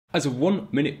As of 1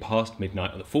 minute past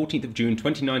midnight on the 14th of June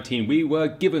 2019, we were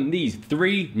given these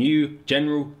 3 new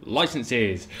general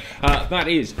licenses. That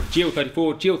is GL34,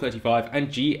 GL35 and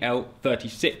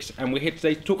GL36, and we're here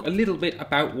today to talk a little bit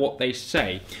about what they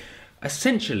say.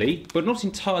 Essentially, but not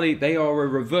entirely, they are a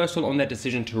reversal on their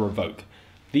decision to revoke.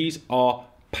 These are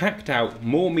packed out,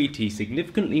 more meaty,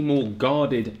 significantly more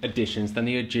guarded editions than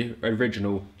the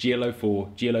original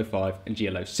GL04, GL05 and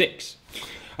GL06.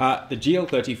 The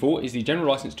GL34 is the general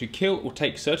license to kill or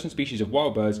take certain species of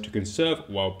wild birds to conserve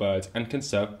wild birds and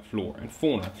conserve flora and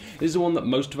fauna. This is the one that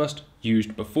most of us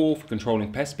used before for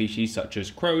controlling pest species such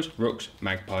as crows, rooks,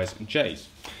 magpies and jays.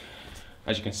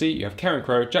 As you can see, you have carrion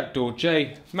crow, jackdaw,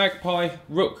 jay, magpie,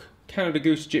 rook, Canada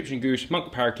goose, Egyptian goose,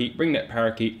 monk parakeet, ringneck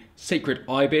parakeet, sacred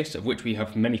ibis, of which we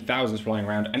have many thousands flying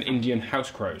around, and Indian house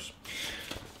crows.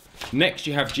 Next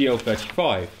you have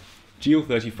GL35.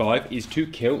 GL35 is to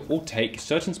kill or take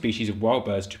certain species of wild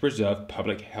birds to preserve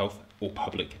public health or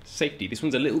public safety. This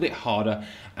one's a little bit harder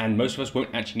and most of us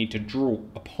won't actually need to draw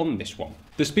upon this one.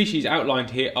 The species outlined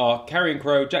here are carrion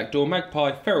crow, jackdaw,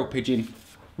 magpie, feral pigeon,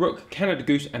 rook, Canada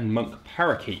goose and monk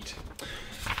parakeet.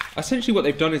 Essentially what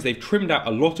they've done is they've trimmed out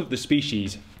a lot of the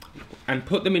species and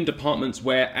put them in departments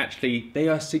where actually they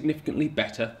are significantly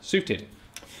better suited.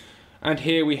 And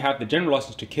here we have the general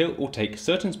license to kill or take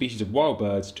certain species of wild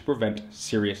birds to prevent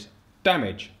serious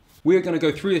damage. We're going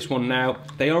to go through this one now.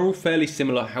 They are all fairly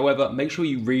similar, however, make sure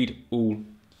you read all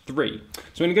 3.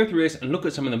 So we're going to go through this and look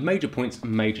at some of the major points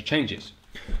and major changes.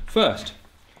 First,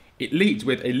 it leads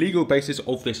with a legal basis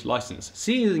of this license.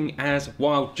 Seeing as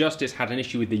while Justice had an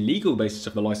issue with the legal basis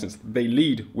of the license, they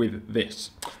lead with this.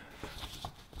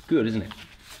 Good, isn't it?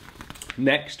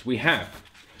 Next, we have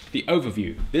the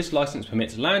overview. This license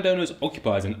permits landowners,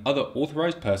 occupiers and other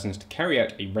authorised persons to carry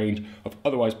out a range of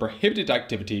otherwise prohibited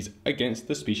activities against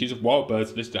the species of wild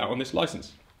birds listed out on this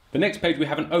license. The next page we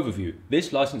have an overview.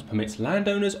 This license permits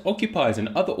landowners, occupiers and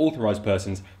other authorised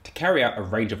persons to carry out a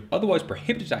range of otherwise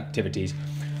prohibited activities,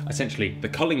 essentially the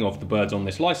culling of the birds on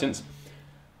this license,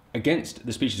 against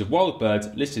the species of wild birds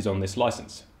listed on this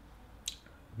license.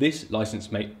 This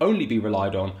license may only be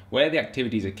relied on where the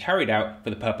activities are carried out for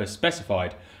the purpose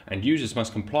specified, and users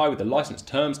must comply with the license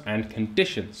terms and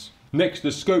conditions. Next,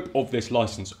 the scope of this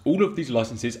license. All of these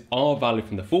licenses are valid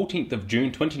from the 14th of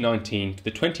June 2019 to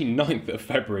the 29th of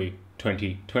February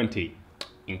 2020,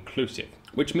 inclusive.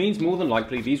 Which means more than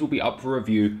likely these will be up for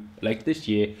review later this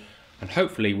year, and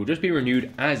hopefully will just be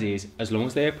renewed as is, as long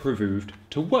as they are proved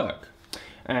to work,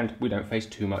 and we don't face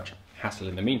too much hassle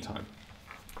in the meantime.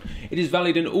 It is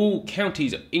valid in all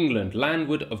counties of England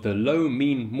landward of the low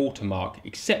mean water mark,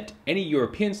 except any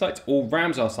European sites or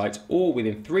Ramsar sites or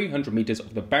within 300 metres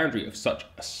of the boundary of such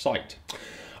a site.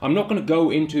 I'm not going to go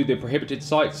into the prohibited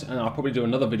sites, and I'll probably do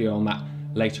another video on that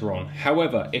later on.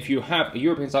 However, if you have a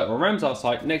European site or a Ramsar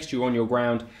site next to you on your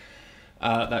ground,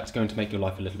 that's going to make your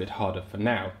life a little bit harder for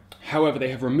now. However, they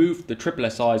have removed the triple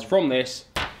SIs from this,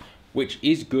 which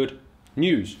is good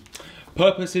news.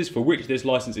 Purposes for which this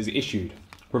license is issued: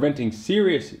 preventing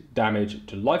serious damage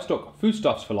to livestock,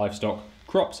 foodstuffs for livestock,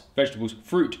 crops, vegetables,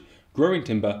 fruit, growing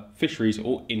timber, fisheries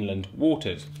or inland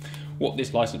waters. What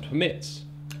this license permits.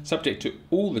 Subject to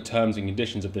all the terms and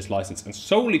conditions of this license and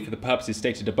solely for the purposes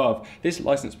stated above, this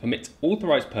license permits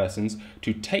authorised persons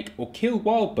to take or kill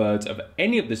wild birds of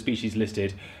any of the species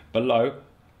listed below,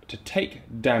 to take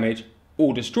damage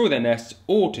or destroy their nests,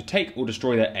 or to take or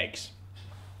destroy their eggs.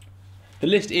 The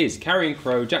list is carrion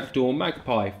crow, jackdaw,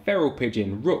 magpie, feral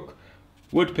pigeon, rook,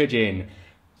 wood pigeon,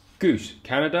 goose,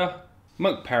 Canada,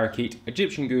 monk parakeet,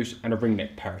 Egyptian goose and a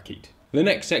ringneck parakeet. The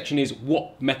next section is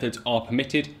what methods are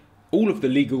permitted. All of the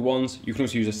legal ones. You can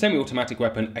also use a semi-automatic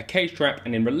weapon, a cage trap,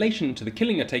 and in relation to the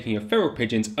killing or taking of feral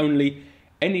pigeons only,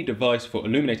 any device for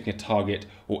illuminating a target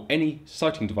or any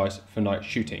sighting device for night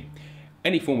shooting.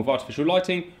 Any form of artificial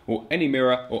lighting or any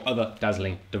mirror or other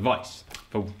dazzling device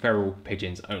for feral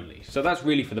pigeons only. So that's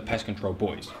really for the pest control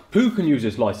boys. Who can use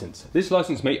this license? This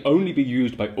license may only be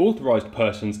used by authorised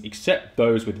persons except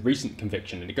those with recent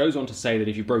conviction. And it goes on to say that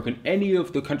if you've broken any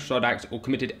of the Countryside Acts or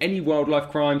committed any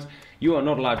wildlife crimes, you are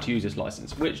not allowed to use this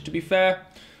license, which to be fair,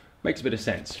 makes a bit of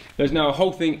sense. There's now a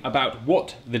whole thing about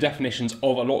what the definitions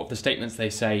of a lot of the statements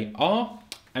they say are.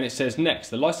 And it says next,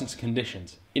 the license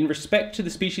conditions. In respect to the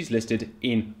species listed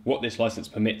in what this license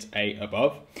permits A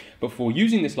above, before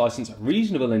using this license,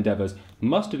 reasonable endeavours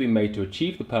must have been made to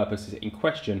achieve the purposes in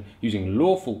question using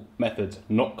lawful methods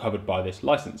not covered by this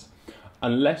license,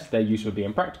 unless their use would be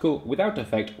impractical, without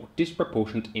effect or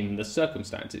disproportionate in the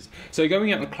circumstances. So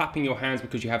going out and clapping your hands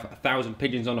because you have 1,000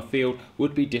 pigeons on a field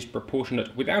would be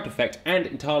disproportionate, without effect and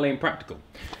entirely impractical.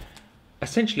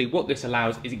 Essentially what this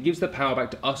allows is it gives the power back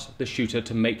to us, the shooter,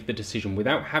 to make the decision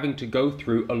without having to go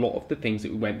through a lot of the things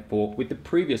that we went for with the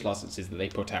previous licenses that they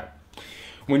put out.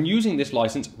 When using this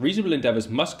license, reasonable endeavours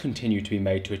must continue to be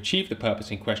made to achieve the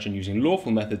purpose in question using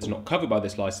lawful methods not covered by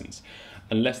this license,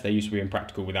 unless their use will be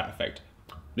impractical without effect,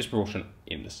 disproportionate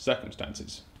in the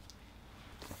circumstances.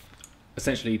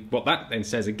 Essentially, what that then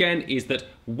says again is that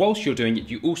whilst you're doing it,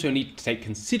 you also need to take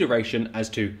consideration as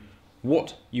to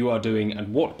what you are doing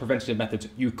and what preventative methods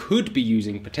you could be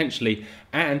using potentially,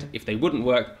 and if they wouldn't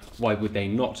work, why would they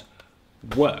not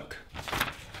work?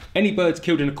 Any birds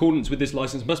killed in accordance with this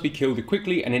license must be killed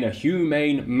quickly and in a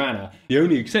humane manner. The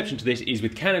only exception to this is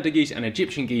with Canada geese and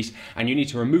Egyptian geese, and you need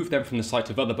to remove them from the sight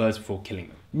of other birds before killing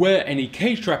them. Where any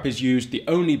cage trap is used, the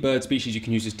only bird species you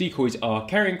can use as decoys are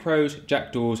carrion crows,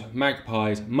 jackdaws,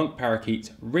 magpies, monk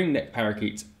parakeets, ringneck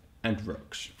parakeets, and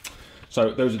rooks.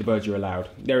 So those are the birds you're allowed.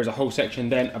 There is a whole section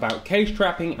then about cage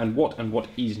trapping and what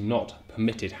is not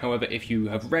permitted. However, if you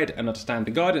have read and understand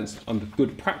the guidance on the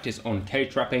good practice on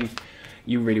cage trapping,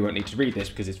 you really won't need to read this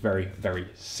because it's very, very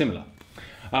similar.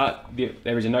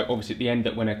 There is a note obviously at the end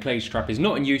that when a cage trap is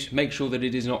not in use, make sure that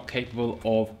it is not capable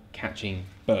of catching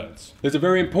birds. There's a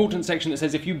very important section that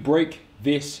says if you break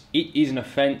this, it is an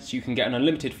offence. You can get an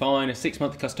unlimited fine, a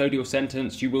 6-month custodial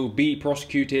sentence, you will be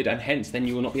prosecuted, and hence then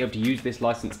you will not be able to use this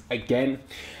licence again.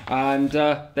 And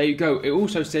there you go. It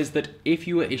also says that if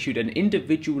you were issued an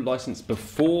individual licence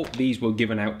before these were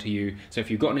given out to you, so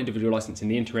if you've got an individual licence in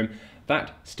the interim,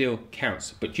 that still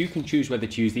counts, but you can choose whether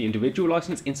to use the individual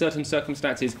licence in certain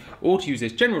circumstances or to use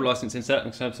this general licence in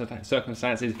certain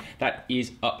circumstances. That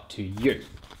is up to you.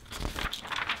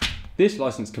 This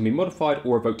licence can be modified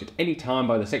or revoked at any time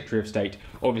by the Secretary of State.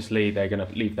 Obviously, they're going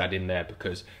to leave that in there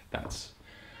because that's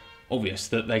obvious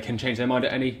that they can change their mind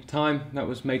at any time. That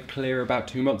was made clear about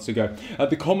 2 months ago.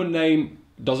 The common name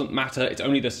doesn't matter, it's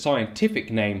only the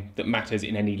scientific name that matters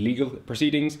in any legal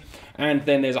proceedings. And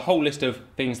then there's a whole list of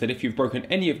things that if you've broken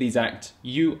any of these acts,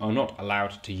 you are not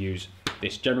allowed to use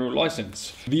this general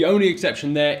license. The only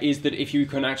exception there is that if you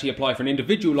can actually apply for an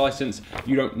individual license,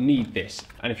 you don't need this.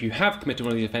 And if you have committed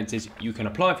one of these offences, you can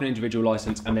apply for an individual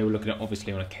license, and they will look at it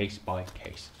obviously on a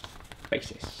case-by-case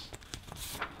basis.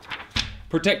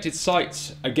 Protected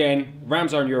sites, again,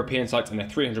 rams are on European sites and they're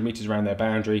 300 metres around their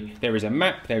boundary. There is a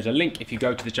map, there's a link if you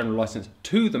go to the general licence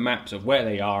to the maps of where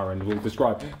they are, and we'll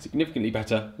describe significantly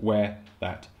better where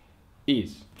that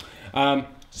is.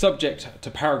 Subject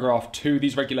to paragraph 2,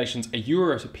 these regulations, a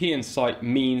European site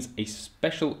means a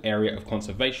special area of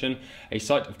conservation, a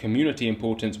site of community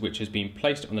importance which has been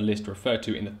placed on the list referred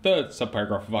to in the 3rd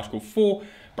subparagraph of Article 4,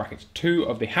 brackets 2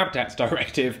 of the Habitats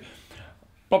Directive,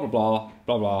 blah, blah, blah,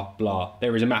 blah, blah, blah.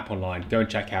 There is a map online. Go and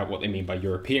check out what they mean by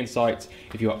European sites.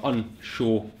 If you are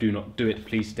unsure, do not do it.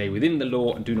 Please stay within the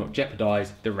law and do not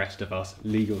jeopardise the rest of us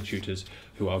legal shooters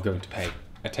who are going to pay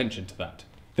attention to that.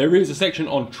 There is a section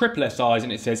on SSIs,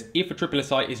 and it says if a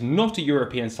SSI is not a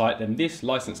European site, then this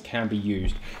licence can be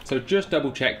used. So just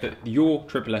double check that your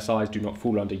SSIs do not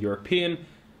fall under European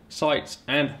sites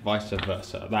and vice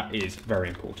versa. That is very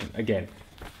important. Again,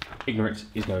 ignorance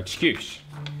is no excuse.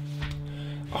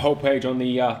 A whole page on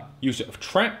the use of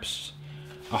traps,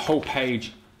 a whole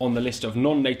page on the list of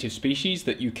non-native species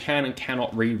that you can and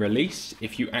cannot re-release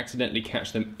if you accidentally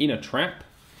catch them in a trap.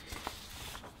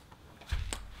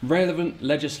 Relevant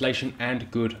legislation and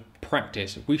good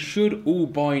practice. We should all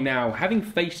by now, having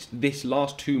faced this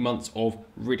last 2 months of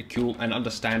ridicule and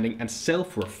understanding and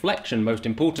self-reflection, most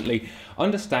importantly,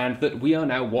 understand that we are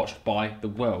now watched by the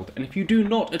world. And if you do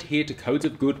not adhere to codes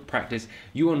of good practice,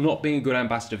 you are not being a good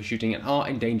ambassador for shooting and are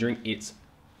endangering its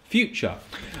future.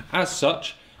 As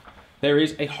such, there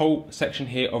is a whole section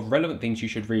here of relevant things you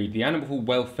should read. The Animal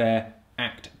Welfare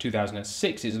Act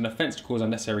 2006 is an offence to cause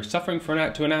unnecessary suffering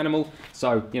to an animal.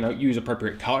 So, you know, use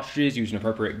appropriate cartridges, use an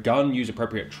appropriate gun, use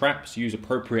appropriate traps, use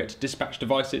appropriate dispatch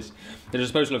devices. The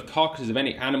disposal of carcasses of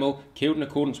any animal killed in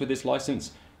accordance with this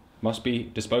licence must be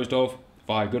disposed of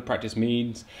via good practice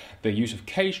means. The use of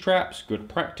cage traps, good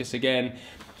practice again.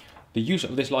 The use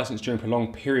of this licence during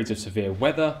prolonged periods of severe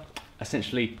weather.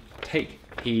 Essentially, take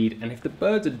heed, and if the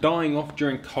birds are dying off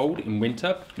during cold in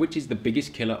winter, which is the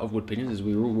biggest killer of wood pigeons, as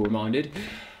we were all reminded,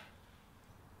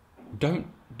 don't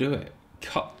do it.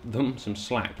 Cut them some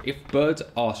slack. If birds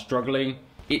are struggling,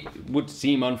 it would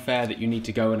seem unfair that you need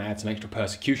to go and add some extra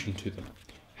persecution to them.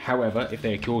 However, if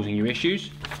they are causing you issues,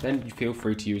 then you feel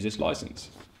free to use this licence.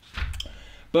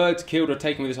 Birds killed or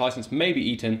taken with this licence may be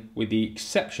eaten, with the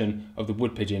exception of the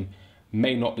wood pigeon,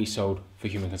 may not be sold for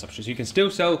human consumption. So you can still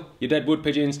sell your dead wood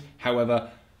pigeons, however,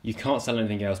 you can't sell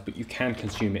anything else, but you can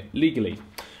consume it legally.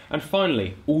 And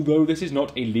finally, although this is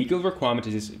not a legal requirement,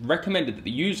 it is recommended that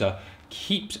the user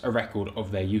keeps a record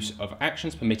of their use of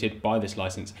actions permitted by this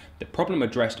license, the problem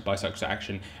addressed by such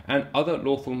action, and other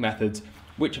lawful methods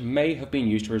which may have been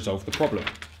used to resolve the problem.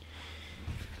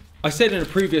 I said in a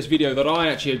previous video that I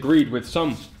actually agreed with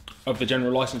some of the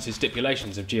general licenses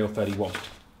stipulations of GL31,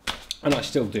 and I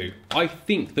still do. I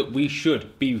think that we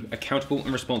should be accountable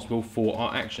and responsible for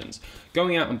our actions.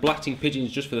 Going out and blatting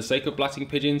pigeons just for the sake of blatting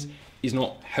pigeons is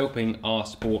not helping our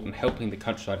sport and helping the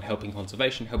countryside and helping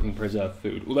conservation, helping preserve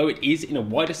food. Although it is, in a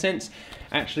wider sense,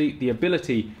 actually the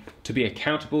ability to be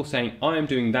accountable, saying I am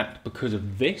doing that because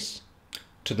of this,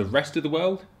 to the rest of the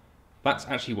world, that's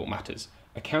actually what matters.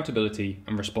 Accountability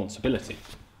and responsibility.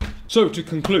 So to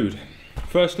conclude,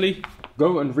 firstly,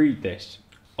 go and read this.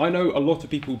 I know a lot of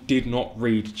people did not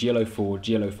read GL04,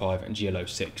 GL05 and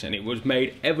GL06, and it was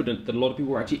made evident that a lot of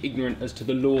people were actually ignorant as to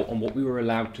the law on what we were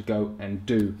allowed to go and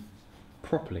do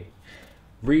properly.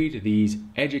 Read these,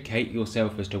 educate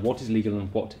yourself as to what is legal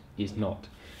and what is not.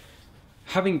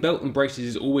 Having belt and braces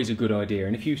is always a good idea,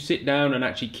 and if you sit down and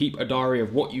actually keep a diary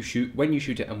of what you shoot, when you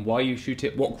shoot it and why you shoot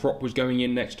it, what crop was going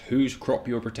in next, whose crop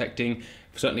you're protecting,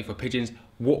 certainly for pigeons,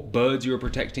 what birds you're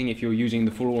protecting if you're using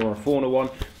the flora or fauna one,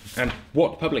 and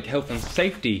what public health and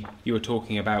safety you are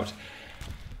talking about,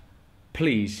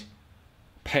 please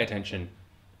pay attention.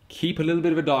 Keep a little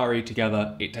bit of a diary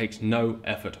together. It takes no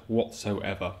effort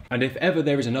whatsoever. And if ever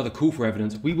there is another call for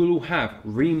evidence, we will all have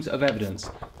reams of evidence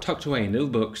tucked away in little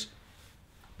books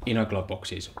in our glove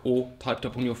boxes or typed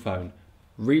up on your phone.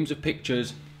 Reams of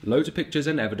pictures, loads of pictures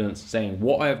and evidence saying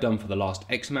what I have done for the last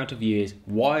X amount of years,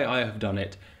 why I have done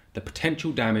it, the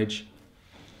potential damage,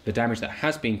 the damage that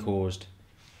has been caused,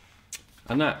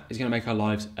 and that is going to make our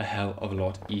lives a hell of a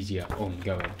lot easier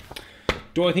ongoing.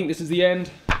 Do I think this is the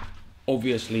end?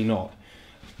 Obviously not.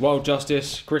 Wild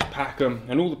Justice, Chris Packham,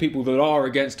 and all the people that are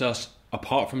against us,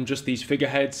 apart from just these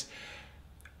figureheads,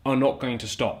 are not going to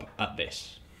stop at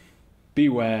this.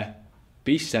 Beware,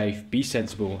 be safe, be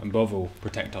sensible, and above all,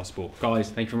 protect our sport. Guys,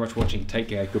 thank you very much for watching. Take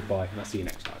care, goodbye, and I'll see you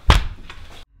next time.